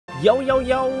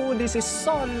Yo, this is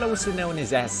Sol, also known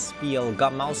as SPL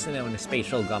Gum, also known as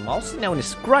Spatial Gum, also known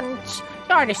as Grunt,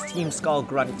 the artist team Skull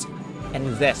Grunt, and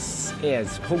this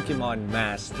is Pokemon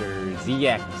Masters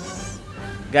EX.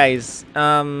 Guys,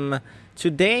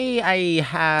 today I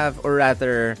have, or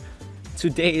rather,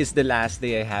 today is the last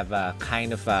day I have a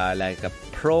kind of like a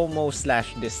promo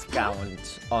 /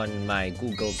 discount on my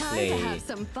Google Play Time to have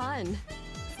some fun.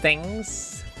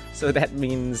 things. So that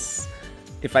means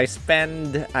if I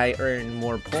spend, I earn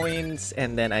more points,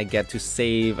 and then I get to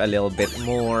save a little bit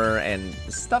more and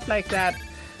stuff like that.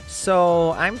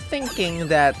 So I'm thinking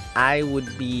that I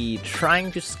would be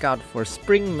trying to scout for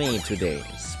Spring May today.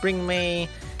 Spring May,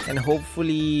 and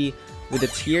hopefully with the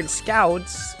tiered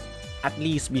scouts, at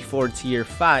least before tier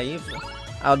 5,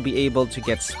 I'll be able to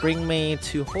get Spring May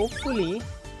to hopefully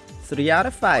 3 out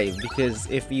of 5. Because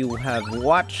if you have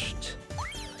watched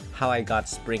how I got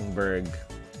Burgh,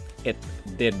 it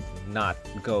did not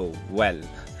go well.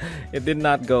 It did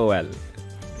not go well.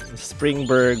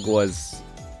 Burgh was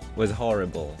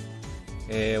horrible.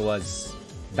 It was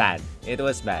bad. It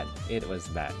was bad.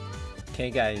 Okay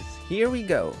guys, here we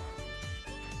go.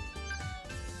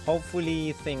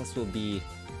 Hopefully things will be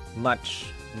much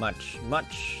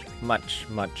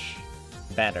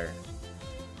better.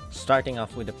 Starting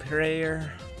off with a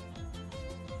prayer,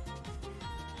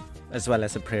 as well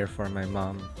as a prayer for my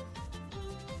mom.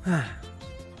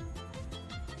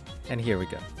 And here we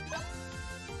go.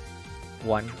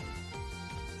 1,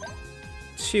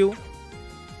 2,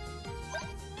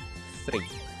 3.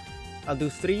 I'll do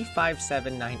 3, 5,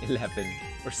 7, 9, 11,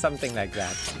 or something like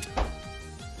that.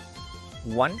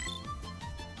 1,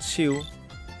 2,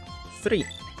 3.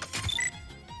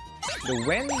 The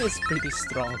wind is pretty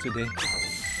strong today.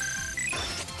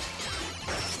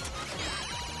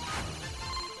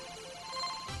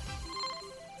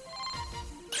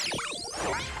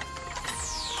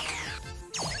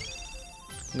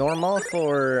 Normal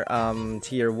for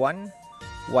tier 1,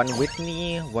 1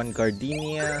 Whitney, 1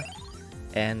 Gardenia,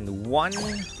 and 1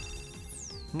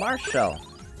 Marshall.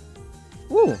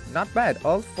 Ooh, not bad.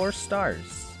 All 4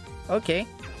 stars. Okay,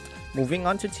 moving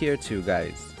on to tier 2,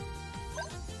 guys.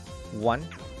 1,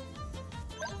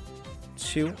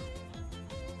 2,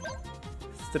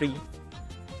 3,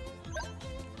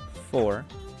 4,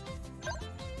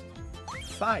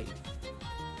 5.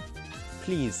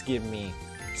 Please give me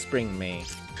Spring May.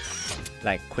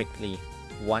 Like quickly.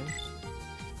 1,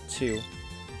 2,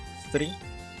 3,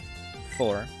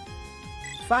 4,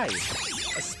 5.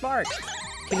 A spark.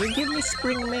 Can you give me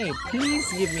Spring May?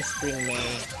 Please give me Spring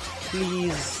May.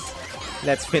 Please.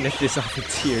 Let's finish this off in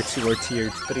tier 2 or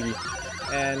tier 3.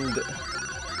 And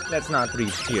let's not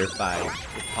reach tier 5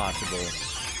 if possible.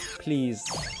 Please.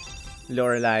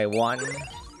 Lorelei 1.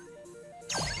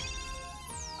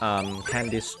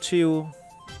 Candice 2.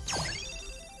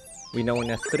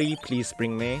 Winona 3, please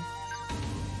Spring May.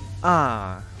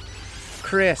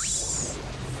 Chris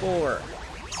 4.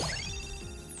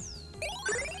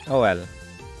 Oh well.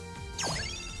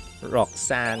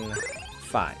 Roxanne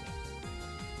 5.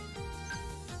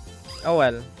 Oh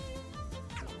well.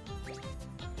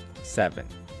 7.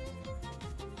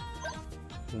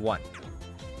 1,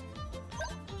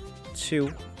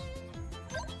 2,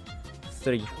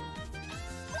 3,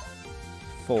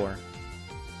 4,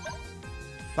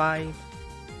 5,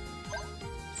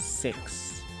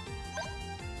 6,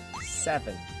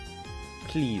 7.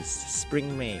 Please,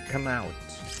 Spring May, come out.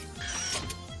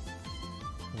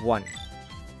 1,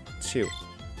 2,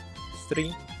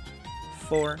 3,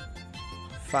 4,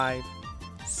 5,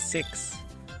 6,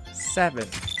 7.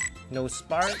 No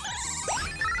sparks.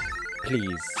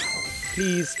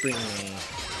 Please, Spring May.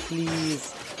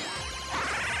 Please.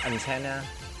 Antenna.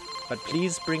 But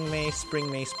please, Spring May.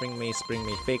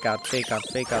 Fake out.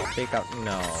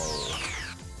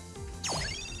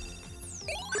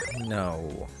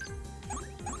 No.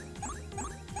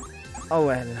 Oh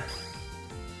well.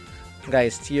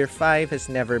 Guys, tier 5 has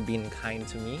never been kind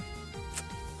to me.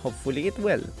 Hopefully it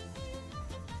will.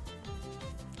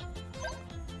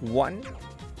 1,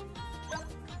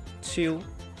 2,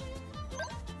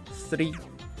 3,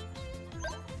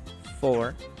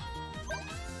 4,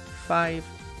 5,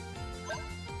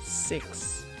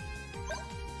 6,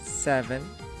 7,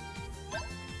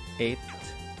 8,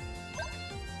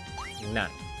 9.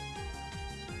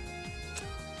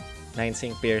 9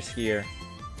 sync pairs here.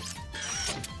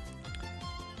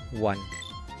 1,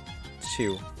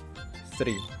 2,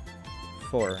 3,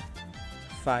 4,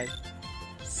 5,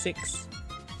 6,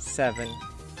 7,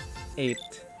 8,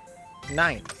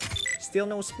 9. Still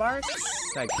no sparks?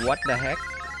 Like, what the heck?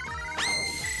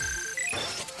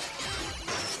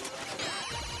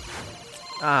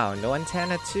 Oh, no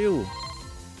antenna too.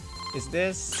 Is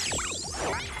this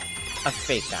a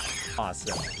fake out?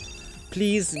 Awesome.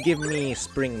 Please give me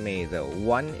Spring May though.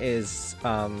 One is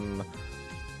oh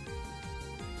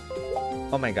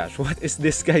my gosh, what is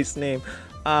this guy's name?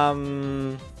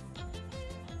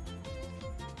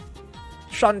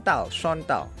 Chantal.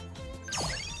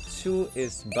 Two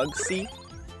is Bugsy.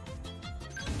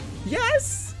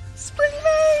 Yes! Spring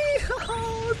May!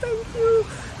 Oh, thank you.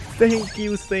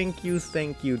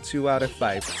 2 out of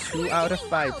 5. 2 out of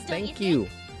 5. Thank you.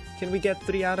 Can we get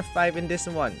 3 out of 5 in this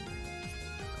one?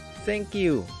 Thank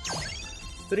you.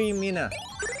 3 Mina.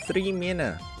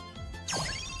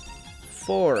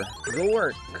 4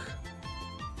 Rourke.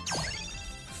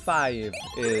 5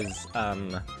 is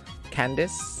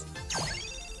Candice.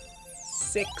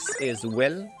 6 is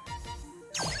Will.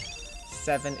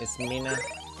 7 is Mina.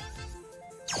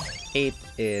 8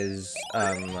 is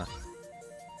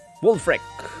Wolfric.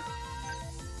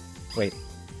 Wait,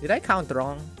 did I count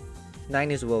wrong? 9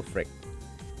 is Wolfric.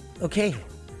 Okay,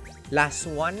 last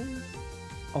one.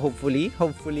 Hopefully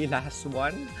last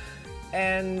one.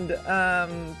 And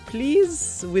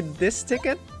please, with this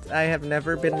ticket, I have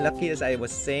never been lucky, as I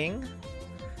was saying,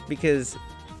 because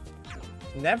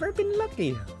never been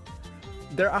lucky.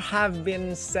 There have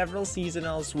been several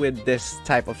seasonals with this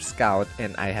type of scout,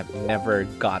 and I have never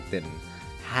gotten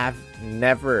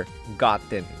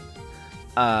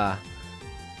the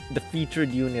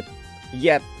featured unit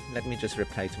yet. Let me just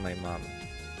reply to my mom.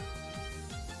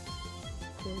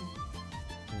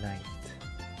 Good night.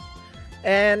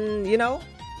 And you know,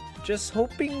 just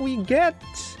hoping we get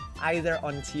either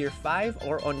on tier 5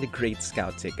 or on the Great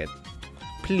Scout ticket.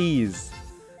 Please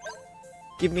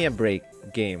give me a break,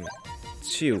 game.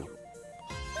 2,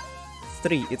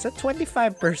 3, it's at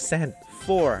 25%.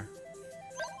 4,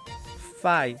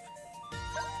 5,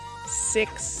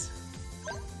 6,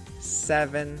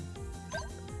 7,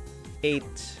 8,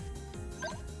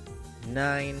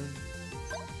 9,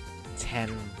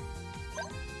 10,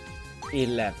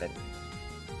 11.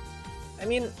 I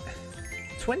mean,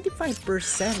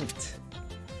 25%.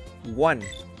 1,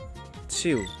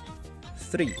 2,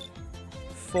 3,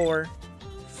 4,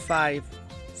 5,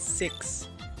 6,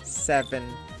 7,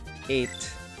 8,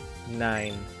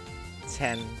 9,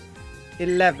 10,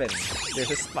 11.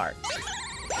 There's a spark.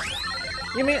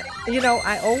 You know,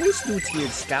 I always do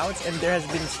tiered scouts, and there has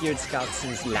been tiered scouts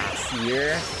since last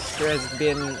year. There has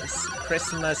been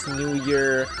Christmas, New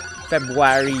Year,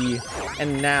 February,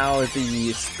 and now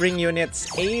the spring units.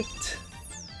 8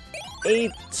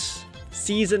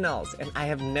 seasonals, and I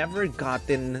have never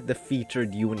gotten the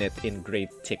featured unit in Great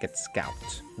Ticket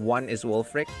Scout. 1 is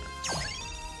Wolfric.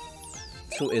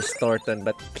 2 is Thornton,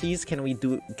 but please can we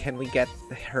get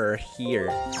her here?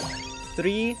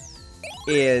 3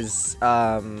 is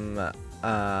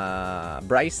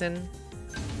Bryson.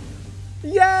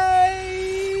 Yay!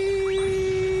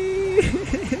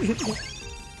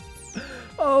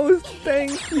 Oh,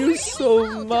 thank you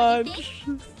so much.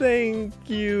 Thank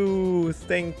you.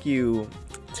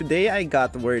 Today I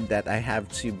got word that I have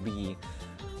to be,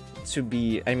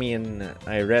 I mean,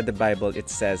 I read the Bible. It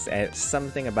says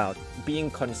something about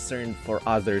being concerned for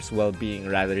others' well-being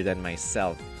rather than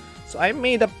myself. So I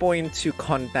made a point to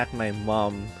contact my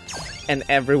mom and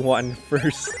everyone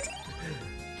first.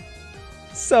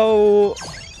 So,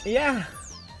 yeah,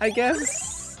 I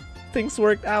guess things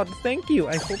worked out. Thank you.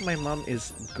 I hope my mom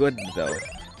is good though.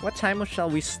 What time shall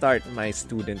we start, my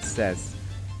student says?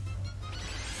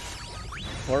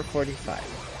 4:45.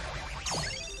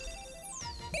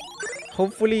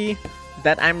 Hopefully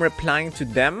that I'm replying to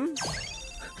them,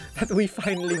 that we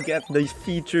finally get the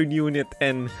featured unit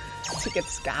and Ticket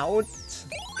Scout.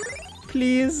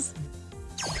 Please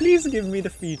give me the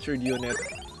featured unit.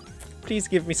 Please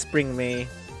give me Spring May.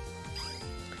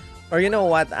 Or you know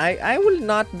what? I will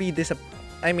not be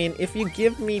I mean, if you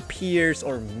give me Piers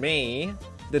or May,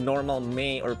 the normal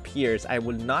May or Piers, I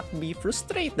will not be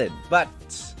frustrated. But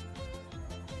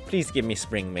please give me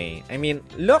Spring May. I mean,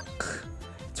 look!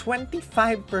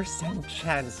 25%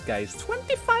 chance, guys.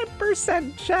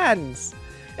 25% chance!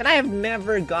 And I have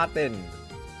never gotten,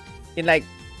 in like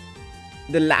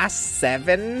the last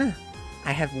 7,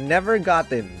 I have never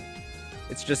gotten.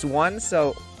 It's just 1,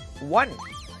 so 1.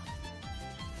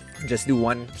 Just do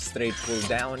 1 straight pull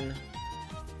down.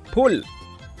 Pull!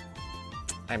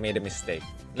 I made a mistake.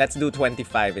 Let's do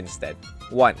 25 instead.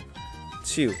 1,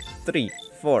 2, 3,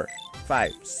 4,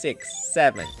 5, 6,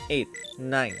 7, 8,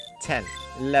 9, 10,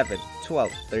 11,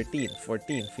 12, 13,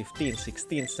 14, 15,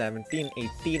 16, 17,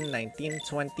 18, 19,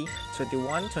 20,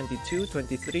 21, 22,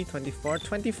 23, 24,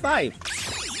 25.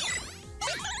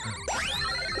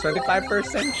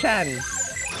 25% chance.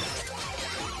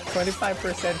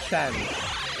 25% chance.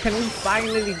 Can we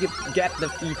finally get the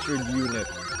featured unit?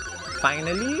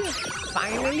 Finally?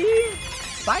 Finally?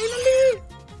 Finally?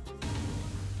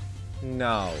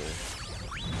 No.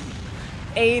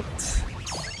 8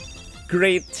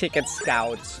 great ticket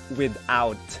scouts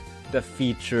without the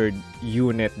featured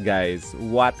unit, guys.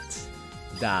 What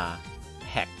the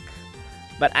heck?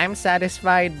 But I'm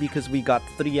satisfied because we got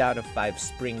 3 out of 5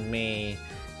 Spring May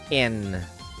in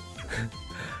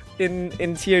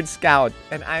tiered scout,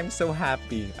 and I'm so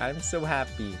happy. I'm so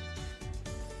happy.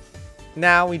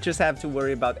 Now we just have to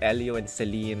worry about Elio and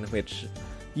Celine, which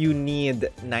you need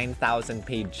 9,000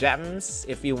 paid gems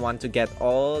if you want to get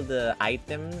all the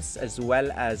items, as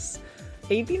well as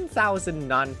 18,000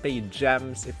 non-paid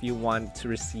gems if you want to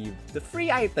receive the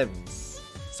free items.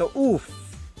 So oof,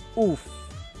 oof,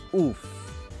 oof.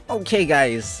 Okay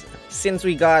guys, since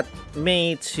we got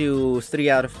May to 3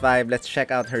 out of 5, let's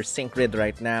check out her sync grid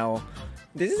right now.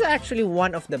 This is actually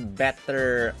one of the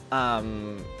better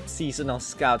seasonal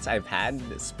scouts I've had,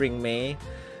 Spring May.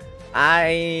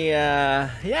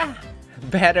 Yeah,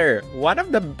 better. One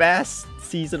of the best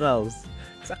seasonals.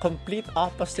 It's a complete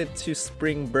opposite to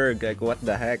Spring Burgh. Like, what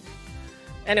the heck?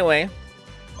 Anyway,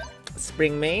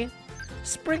 Spring May.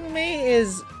 Spring May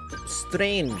is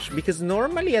strange because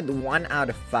normally at 1 out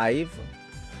of 5,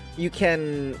 you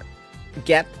can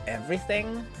get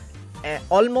everything.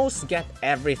 Almost get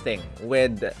everything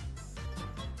with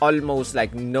almost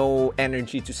like no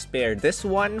energy to spare. This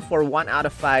one, for 1 out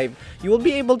of 5, you will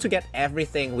be able to get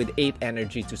everything with 8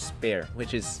 energy to spare,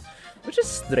 which is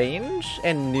strange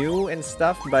and new and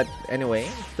stuff. But anyway,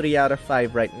 3 out of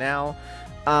 5 right now.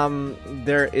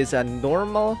 There is a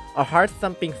normal, a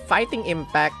heart-thumping fighting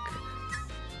impact,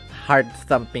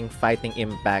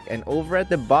 and over at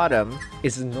the bottom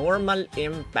is normal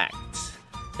impact.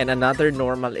 And another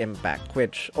normal impact,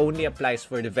 which only applies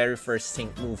for the very first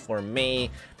sync move for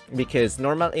May, because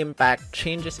normal impact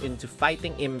changes into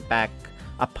fighting impact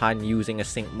upon using a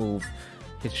sync move.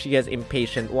 She has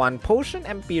Impatient 1, Potion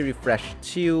MP Refresh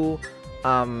 2,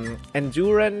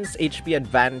 Endurance, HP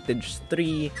Advantage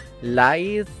 3,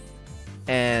 Lithe,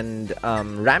 and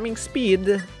Ramming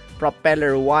Speed,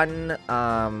 Propeller 1.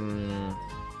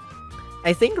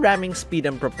 I think Ramming Speed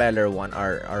and Propeller 1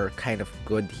 are kind of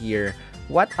good here.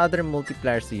 What other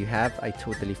multipliers do you have? I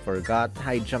totally forgot.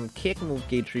 High Jump Kick, Move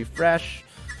Gauge Refresh.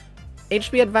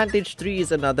 HP Advantage 3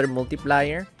 is another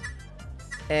multiplier.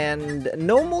 And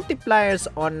no multipliers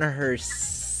on her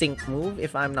sync move,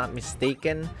 if I'm not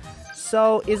mistaken.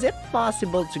 So, is it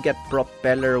possible to get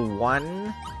Propeller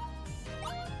 1,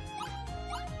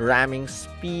 Ramming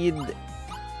Speed,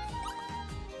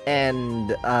 and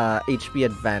HP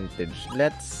Advantage?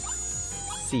 Let's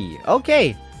see.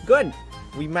 Okay, good.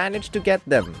 We managed to get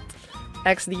them.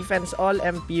 X Defense All,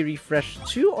 MP Refresh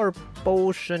 2, or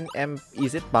Potion MP.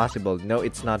 Is it possible? No,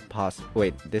 it's not possible.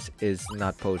 Wait, this is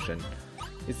not Potion.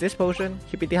 Is this Potion?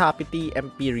 Hippity Hoppity,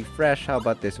 MP Refresh. How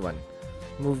about this one?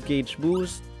 Move Gauge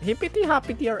Boost. Hippity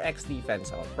Hoppity or X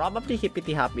Defense All? Probably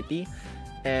Hippity Hoppity.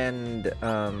 And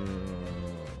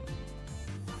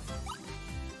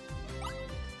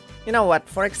you know what?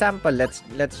 For example, let's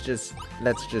just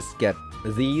get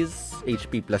these.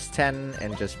 HP plus 10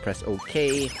 and just press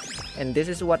OK. And this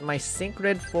is what my sync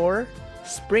grid for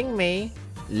Spring May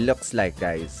looks like,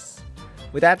 guys.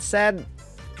 With that said,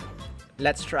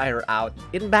 let's try her out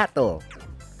in battle.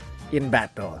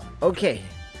 Okay.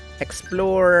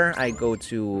 Explore. I go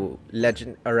to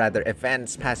Legend, or rather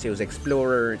Events, PASIO's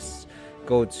Explorers.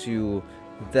 Go to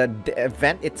the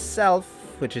event itself,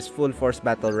 which is Full Force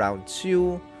Battle Round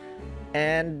 2.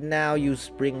 And now use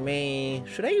Spring May.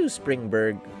 Should I use Spring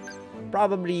Burgh?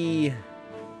 Probably.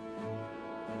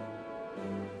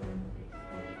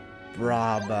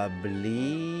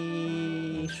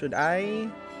 Should I?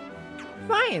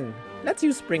 Fine. Let's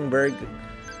use Spring Burgh,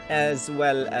 as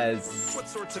well as what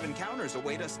sorts of encounters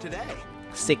await us today?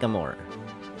 Sycamore.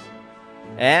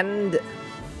 And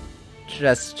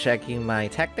just checking my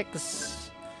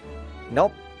tactics.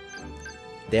 Nope.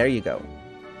 There you go.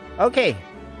 Okay.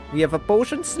 We have a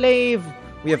Potion Slave.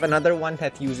 We have another one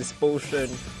that uses Potion.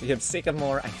 We have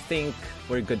Sycamore. I think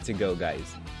we're good to go,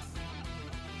 guys.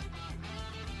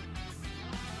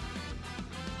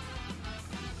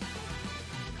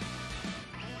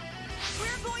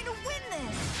 We're going to win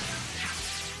this.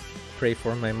 Pray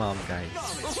for my mom, guys.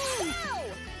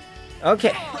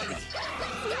 Okay.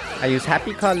 I use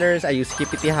Happy Colors, I use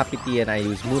Hippity Hoppity, and I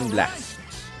use Moonblast.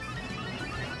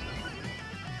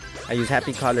 I use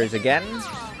Happy Colors again.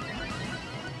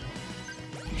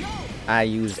 I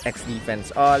use X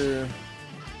Defense All.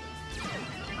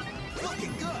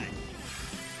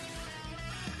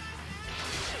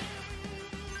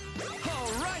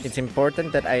 It's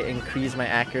important that I increase my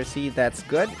accuracy. That's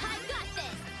good.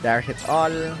 There hits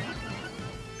all.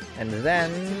 And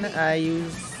then I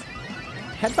use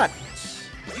Headbutt.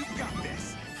 You got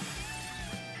this.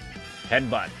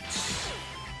 Headbutt.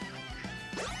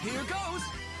 Here goes.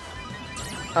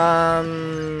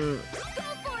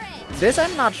 This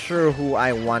I'm not sure who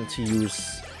I want to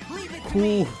use.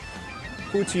 Who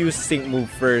to use sync move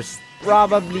first.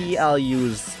 Probably I'll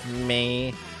use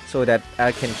Mei so that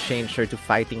I can change her to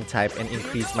fighting type and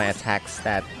increase my attack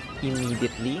stat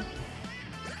immediately.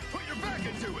 Put your back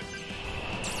into it.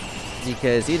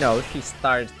 Because, you know, she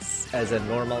starts as a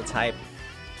normal type,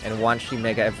 and once she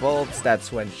mega evolves,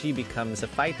 that's when she becomes a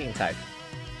fighting type.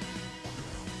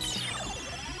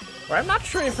 Or I'm not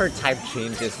sure if her type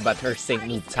changes, but her sync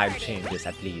move type changes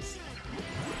at least.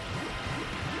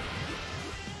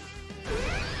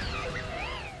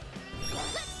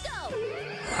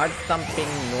 Hard thumping,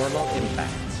 normal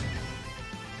impact.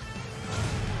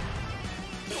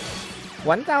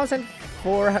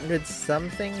 1,400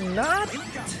 something, not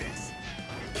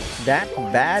that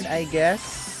bad, I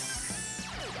guess.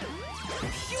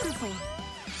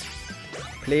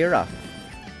 Play rough.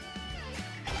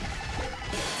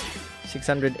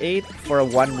 608 for a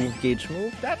 1 move gauge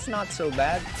move. That's not so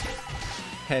bad.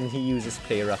 And he uses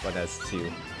play rough on us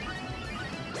too.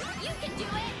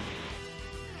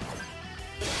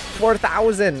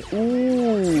 4,000.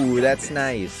 Ooh, that's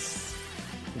nice.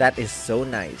 That is so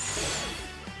nice.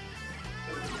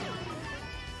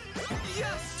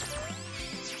 Yes.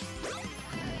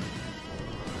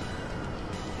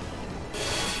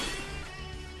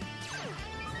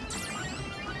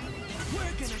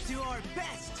 We're gonna do our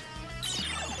best.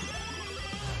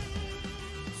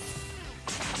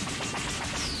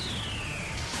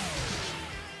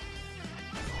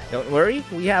 Don't worry,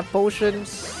 we have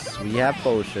potions. We have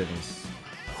potions.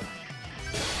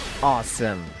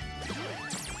 Awesome.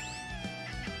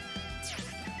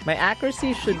 My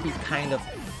accuracy should be kind of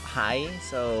high,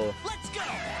 so Let's go.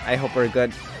 I hope we're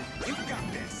good. You got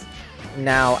this.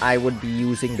 Now I would be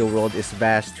using the world is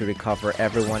vast to recover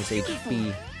everyone's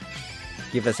HP.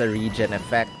 Give us a regen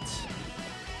effect.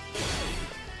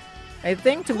 I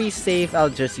think to be safe, I'll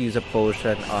just use a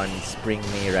potion on Spring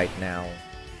May right now,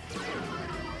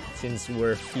 since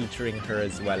we're featuring her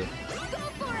as well.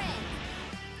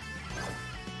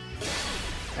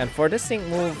 And for the sync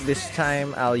move, this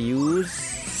time I'll use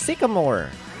Sycamore.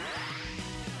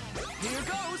 Here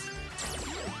goes.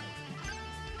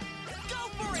 Go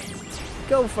for it.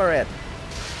 Go for it.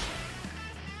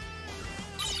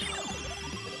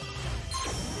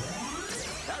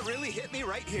 That really hit me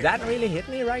right here. That really hit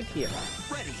me right here.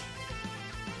 Ready.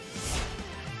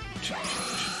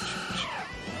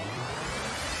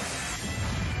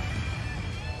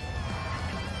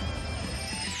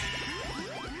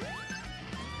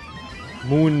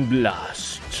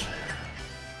 Moonblast.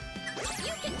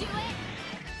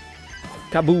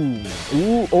 Kaboom.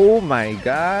 Ooh, oh my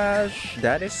gosh.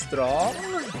 That is strong.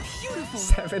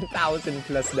 7,000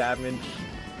 plus damage.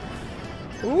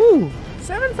 Ooh,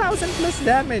 7,000 plus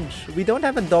damage. We don't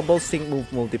have a double sync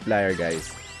move multiplier,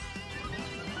 guys.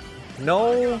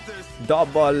 No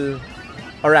double,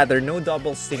 or rather, no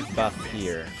double sync buff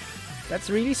here. That's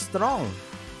really strong.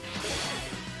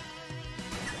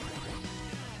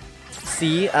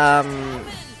 See,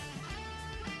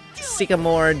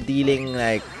 Sycamore dealing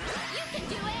like,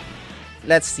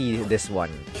 let's see this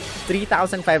one,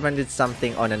 3,500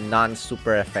 something on a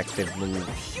non-super effective move.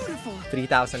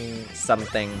 3,000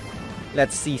 something.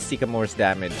 Let's see Sycamore's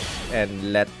damage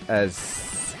and let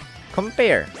us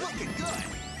compare.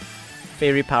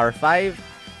 Fairy Power 5,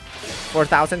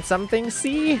 4,000 something.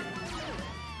 See,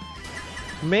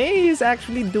 Mei is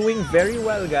actually doing very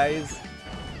well, guys.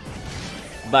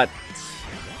 But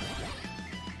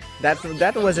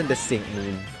that wasn't the sync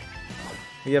move.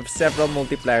 We have several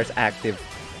multipliers active.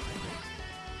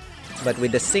 But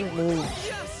with the sync move,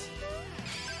 Yes.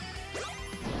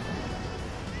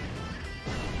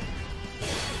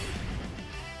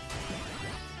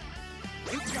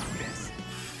 You got this.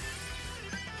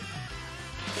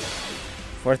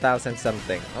 4,000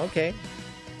 something. Okay.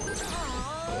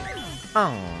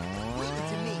 Aww.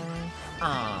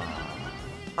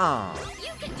 Aww.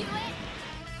 You can do it.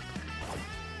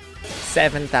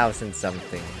 7,000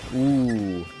 something.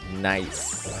 Ooh,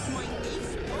 nice.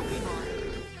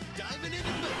 Diving in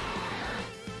and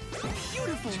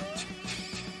Beautiful.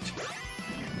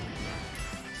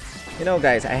 You know,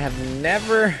 guys, I have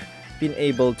never been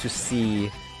able to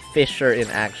see Fisher in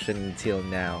action until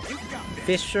now.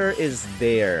 Fisher is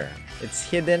there. It's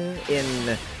hidden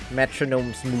in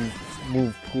Metronome's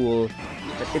move pool,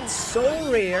 but it's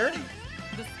so rare.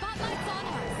 The spotlight's on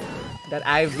us. that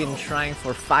I've been trying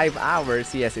for 5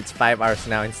 hours. Yes, it's 5 hours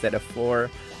now instead of 4.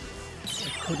 I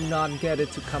could not get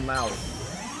it to come out.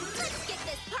 Let's get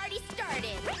this party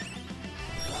started.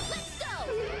 Let's go.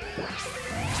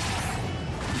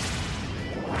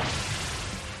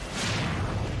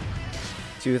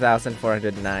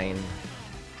 2,409.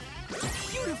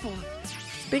 Beautiful.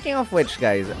 Speaking of which,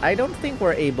 guys, I don't think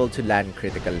we're able to land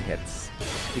critical hits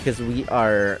because we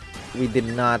did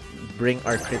not bring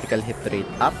our critical hit rate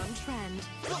up. On trend.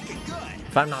 Looking good.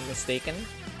 If I'm not mistaken,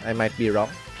 I might be wrong.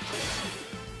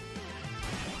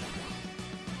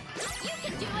 You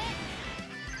can do it.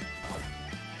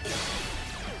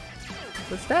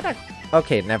 Was that a...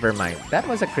 Okay, never mind. That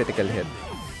was a critical hit.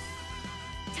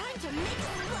 Time to make a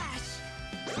splash.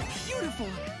 Beautiful.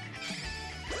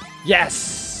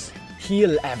 Yes!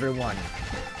 Heal everyone.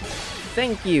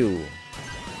 Thank you.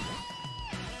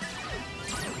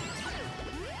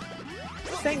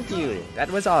 Thank you. That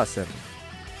was awesome.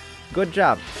 Good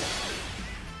job.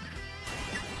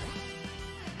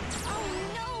 Oh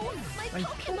no, my My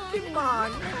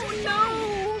Pokemon. Oh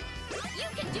no! You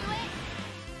can do it.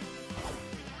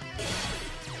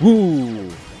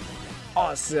 Woo!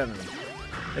 Awesome.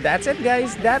 That's it,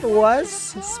 guys. That was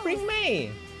Spring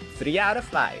May. 3 out of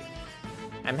 5.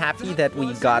 I'm happy that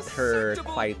we got her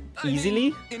quite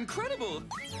easily. Incredible.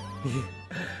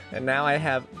 And now I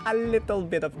have a little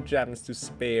bit of gems to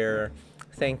spare.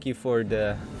 Thank you for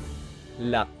the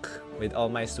luck with all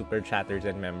my super chatters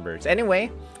and members.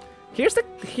 Anyway, here's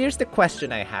the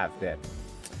question I have then.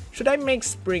 Should I make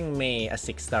Spring May a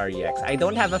 6-star EX? I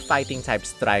don't have a fighting type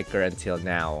striker until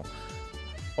now.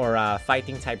 Or a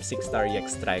fighting type 6-star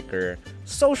EX striker.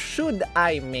 So should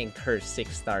I make her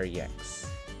 6-star EX?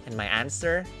 And my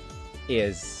answer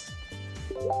is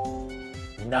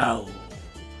no.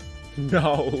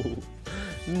 No.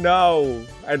 No.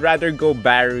 I'd rather go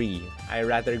Barry.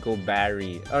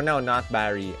 Oh no, not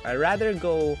Barry. I'd rather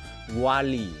go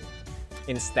Wally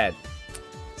instead.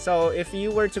 So if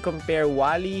you were to compare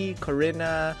Wally,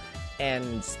 Corina,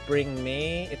 and Spring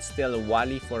May, it's still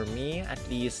Wally for me. At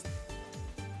least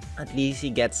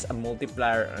he gets a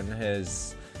multiplier on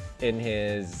in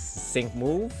his sync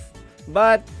move.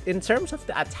 But in terms of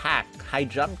the attack, high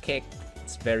jump kick,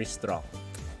 it's very strong.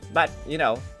 But, you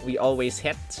know, we always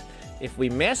hit. If we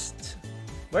missed,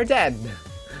 we're dead.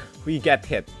 We get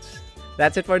hit.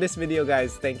 That's it for this video,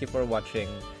 guys. Thank you for watching.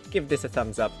 Give this a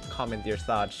thumbs up, comment your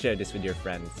thoughts, share this with your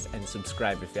friends, and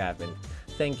subscribe if you haven't.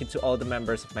 Thank you to all the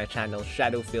members of my channel,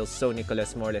 Shadowfill, So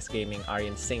Nicholas, Moreless Gaming,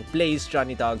 Aryan Sync, Blaze,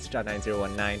 Johnny Dogs,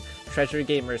 John9019, Treasure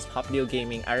Gamers, Poplio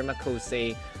Gaming, Arima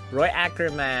Kose, Roy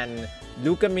Ackerman,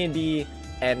 Luca Midi,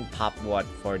 and Popwatt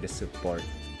for the support.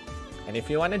 And if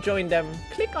you want to join them,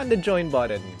 click on the join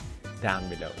button down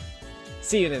below.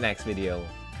 See you in the next video.